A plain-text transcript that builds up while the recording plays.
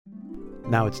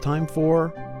Now it's time for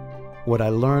What I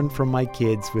Learned from My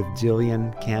Kids with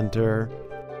Jillian Cantor.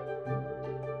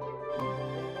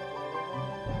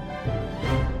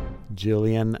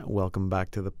 Jillian, welcome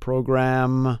back to the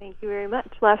program. Thank you very much.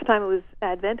 Last time it was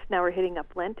Advent. Now we're hitting up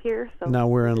Lent here. So now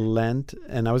we're in Lent,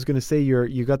 and I was going to say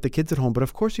you got the kids at home, but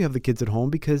of course you have the kids at home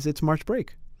because it's March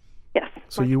break. Yes.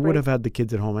 So you would have had the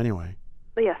kids at home anyway.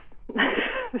 Yes.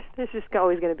 There's just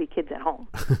always going to be kids at home.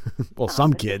 Well,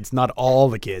 some kids, not all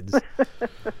the kids.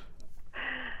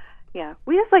 Yeah,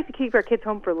 we just like to keep our kids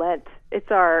home for Lent. It's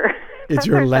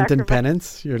your Lenten sacrifice.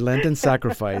 penance, your Lenten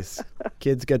sacrifice.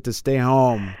 Kids get to stay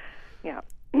home. Yeah.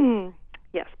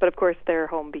 Yes, but of course they're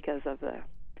home because of the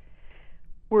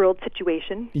world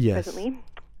situation presently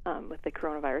with the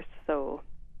coronavirus. So,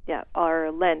 yeah,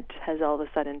 our Lent has all of a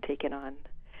sudden taken on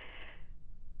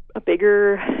a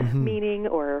bigger meaning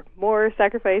or more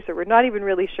sacrifice, or we're not even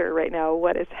really sure right now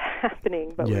what is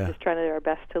happening, but we're just trying to do our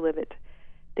best to live it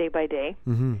day by day.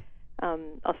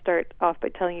 I'll start off by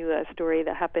telling you a story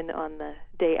that happened on the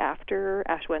day after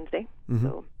Ash Wednesday,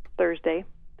 so Thursday,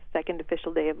 second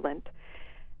official day of Lent.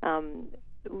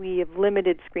 We have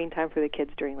limited screen time for the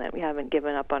kids during Lent. We haven't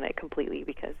given up on it completely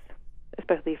because,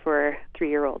 especially for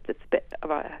 3-year-olds, it's a bit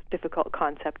of a difficult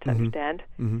concept to understand.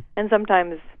 And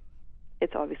sometimes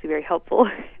it's obviously very helpful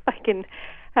if I can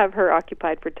have her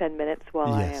occupied for 10 minutes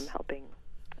while I am helping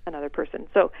another person.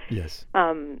 So, so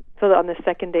on the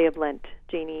second day of Lent,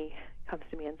 Janie comes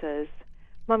to me and says,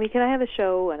 "Mommy, can I have a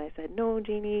show?" And I said, "No,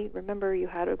 Janie, remember you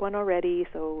had one already,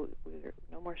 so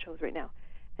no more shows right now."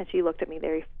 And she looked at me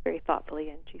very, very thoughtfully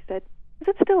and she said, "Is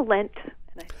it still Lent?"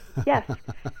 And I said,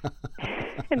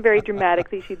 "Yes." And very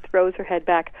dramatically, she throws her head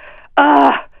back.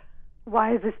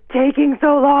 Why is this taking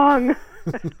so long?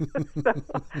 So,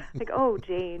 like, oh,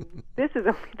 Jane, this is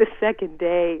only the second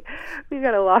day. We've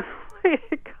got a long way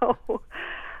to go.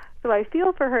 So I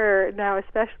feel for her now,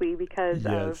 especially because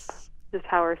of just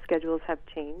how our schedules have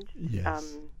changed. I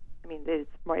mean, it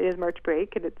is March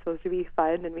break, and it's supposed to be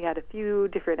fun, and we had a few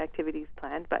different activities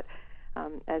planned, but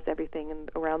as everything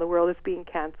around the world is being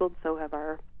canceled, so have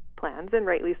our plans, and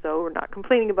rightly so. We're not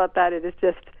complaining about that. It is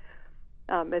just,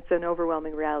 it's an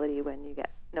overwhelming reality when you get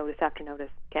notice after notice.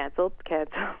 Canceled.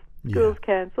 School's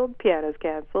canceled, piano's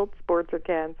canceled, sports are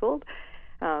canceled,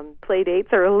 play dates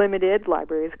are limited,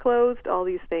 libraries closed, all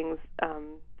these things.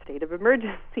 State of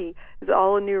emergency is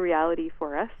all a new reality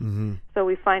for us. So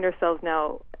we find ourselves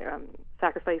now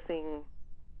sacrificing,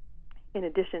 in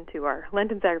addition to our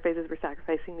Lenten sacrifices, we're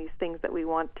sacrificing these things that we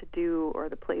want to do or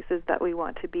the places that we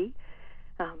want to be.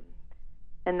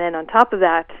 And then on top of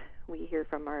that, we hear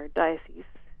from our diocese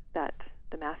that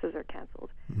the masses are canceled.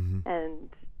 And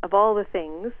of all the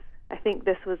things, I think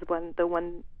this was the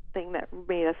one thing that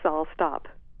made us all stop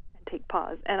and take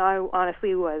pause. And I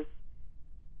honestly was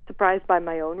surprised by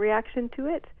my own reaction to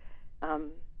it.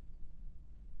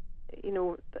 You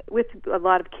know, with a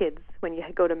lot of kids, when you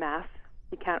go to Mass,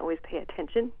 you can't always pay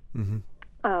attention.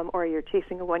 Or you're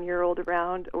chasing a 1-year-old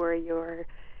around, or you're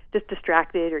just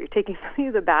distracted, or you're taking somebody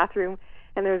to the bathroom.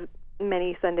 And there's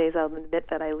many Sundays, I'll admit,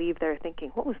 that I leave there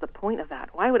thinking, what was the point of that?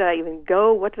 Why would I even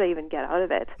go? What did I even get out of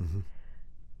it?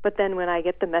 But then when I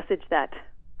get the message that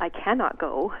I cannot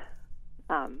go,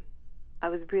 I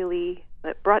was really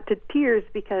brought to tears,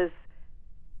 because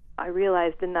I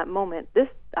realized in that moment,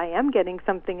 I am getting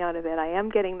something out of it. I am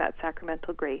getting that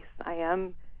sacramental grace. I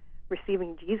am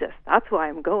receiving Jesus. That's why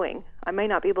I'm going. I may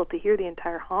not be able to hear the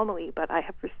entire homily, but I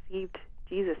have received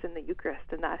Jesus in the Eucharist,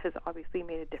 and that has obviously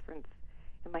made a difference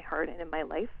in my heart and in my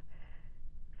life.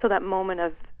 So that moment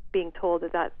of being told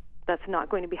that that's not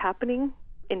going to be happening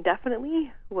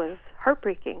indefinitely was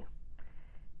heartbreaking.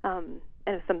 And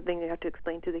it's something you have to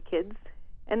explain to the kids.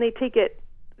 And they take it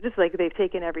just like they've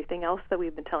taken everything else that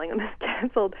we've been telling them is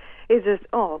canceled. It's just,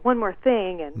 one more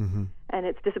thing, and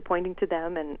it's disappointing to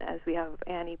them. And as we have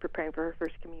Annie preparing for her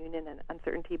first communion and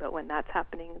uncertainty about when that's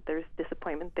happening, there's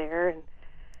disappointment there.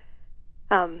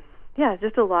 And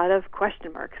just a lot of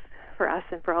question marks for us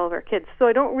and for all of our kids. So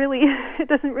it doesn't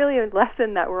really a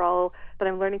lesson that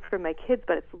I'm learning from my kids,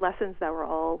 but it's lessons that we're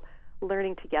all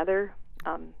learning together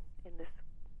in this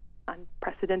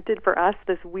unprecedented for us,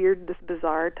 this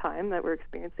bizarre time that we're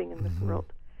experiencing in this world.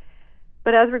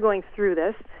 But as we're going through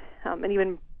this, and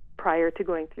even prior to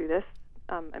going through this,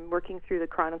 I'm working through the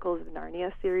Chronicles of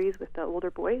Narnia series with the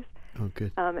older boys. Oh,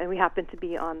 good. And we happen to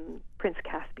be on Prince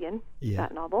Caspian,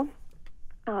 that novel.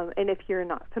 And if you're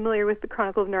not familiar with the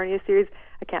Chronicles of Narnia series,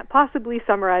 I can't possibly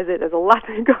summarize it. There's a lot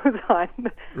that goes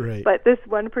on. Right. But this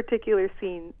one particular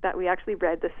scene that we actually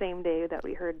read the same day that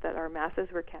we heard that our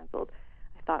masses were canceled,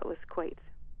 I thought was quite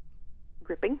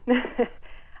gripping.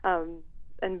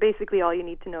 And basically all you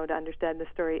need to know to understand the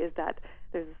story is that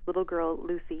there's this little girl,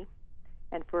 Lucy,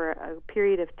 and for a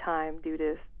period of time, due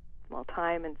to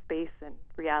time and space and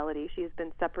reality, she has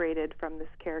been separated from this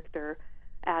character,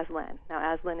 Aslan.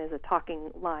 Now, Aslan is a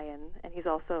talking lion, and he's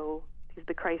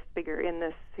the Christ figure in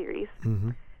this series.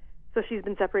 Mm-hmm. So she's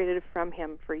been separated from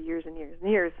him for years and years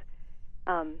and years.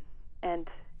 And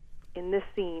in this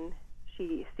scene,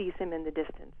 she sees him in the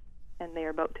distance, and they are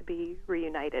about to be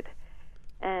reunited.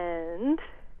 And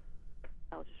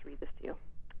I'll just read this to you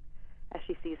as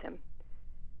she sees him.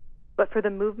 But for the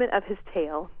movement of his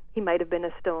tail, he might have been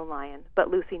a stone lion, but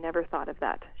Lucy never thought of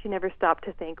that. She never stopped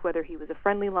to think whether he was a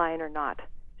friendly lion or not.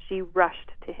 She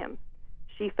rushed to him.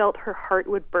 She felt her heart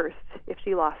would burst if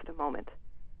she lost a moment.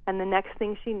 And the next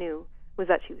thing she knew was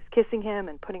that she was kissing him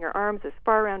and putting her arms as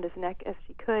far around his neck as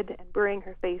she could and burying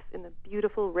her face in the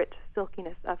beautiful, rich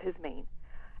silkiness of his mane.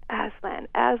 Aslan,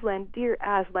 Aslan, dear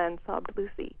Aslan, sobbed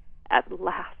Lucy, at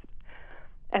last.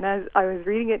 And as I was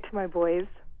reading it to my boys,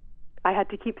 I had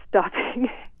to keep stopping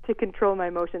to control my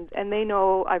emotions. And they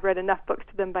know, I've read enough books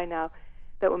to them by now,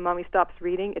 that when Mommy stops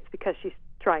reading, it's because she's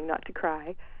trying not to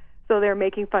cry. So they're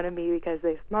making fun of me because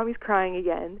Mommy's crying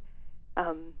again.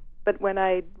 But when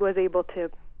I was able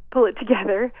to pull it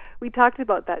together, we talked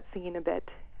about that scene a bit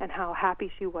and how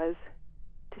happy she was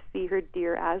to see her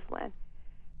dear Aslan.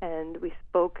 And we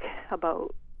spoke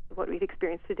about what we'd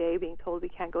experienced today, being told we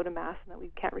can't go to Mass and that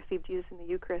we can't receive Jesus in the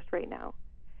Eucharist right now.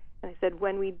 And I said,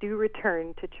 when we do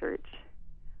return to church,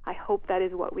 I hope that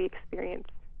is what we experience.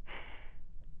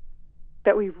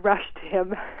 That we rush to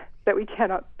him, that we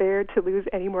cannot bear to lose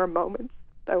any more moments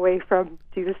away from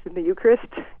Jesus in the Eucharist.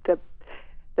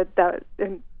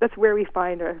 And that's where we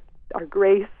find our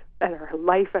grace and our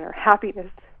life and our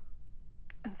happiness.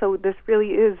 And so this really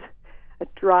is a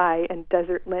dry and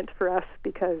desert Lent for us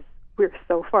because we're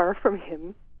so far from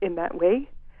him in that way.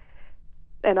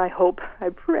 And I hope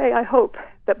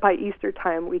that by Easter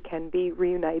time we can be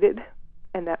reunited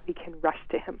and that we can rush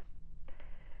to him.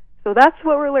 So that's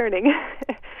what we're learning.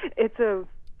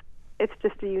 It's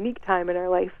just a unique time in our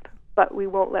life, but we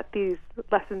won't let these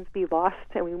lessons be lost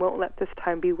and we won't let this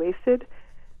time be wasted.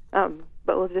 But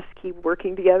we'll just keep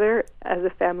working together as a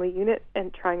family unit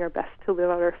and trying our best to live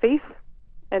out our faith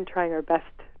and trying our best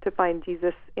to find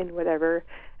Jesus in whatever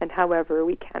and however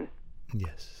we can.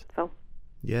 Yes. So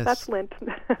yes, that's Lent.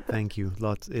 Thank you.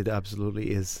 It absolutely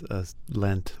is a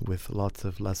Lent with lots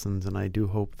of lessons, and I do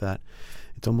hope that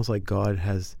it's almost like God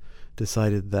has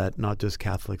decided that not just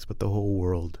Catholics but the whole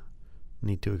world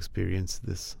need to experience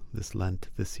this Lent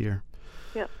this year.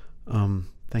 Yeah.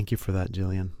 Thank you for that,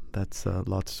 Jillian. That's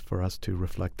lots for us to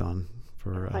reflect on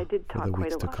for I did talk for the quite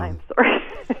weeks a to lot. come. I'm sorry.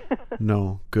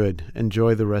 No, good.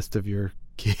 Enjoy the rest of your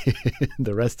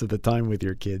the rest of the time with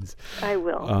your kids. I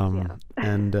will.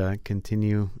 And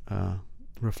continue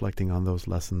reflecting on those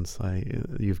lessons.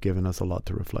 You've given us a lot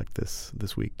to reflect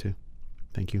this week too.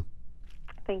 Thank you.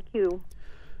 Thank you.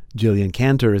 Jillian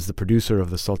Cantor is the producer of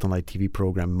the Salt and Light TV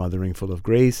program Mothering Full of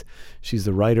Grace. She's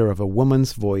the writer of A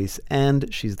Woman's Voice,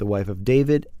 and she's the wife of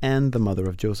David and the mother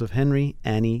of Joseph Henry,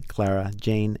 Annie, Clara,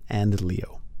 Jane, and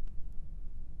Leo.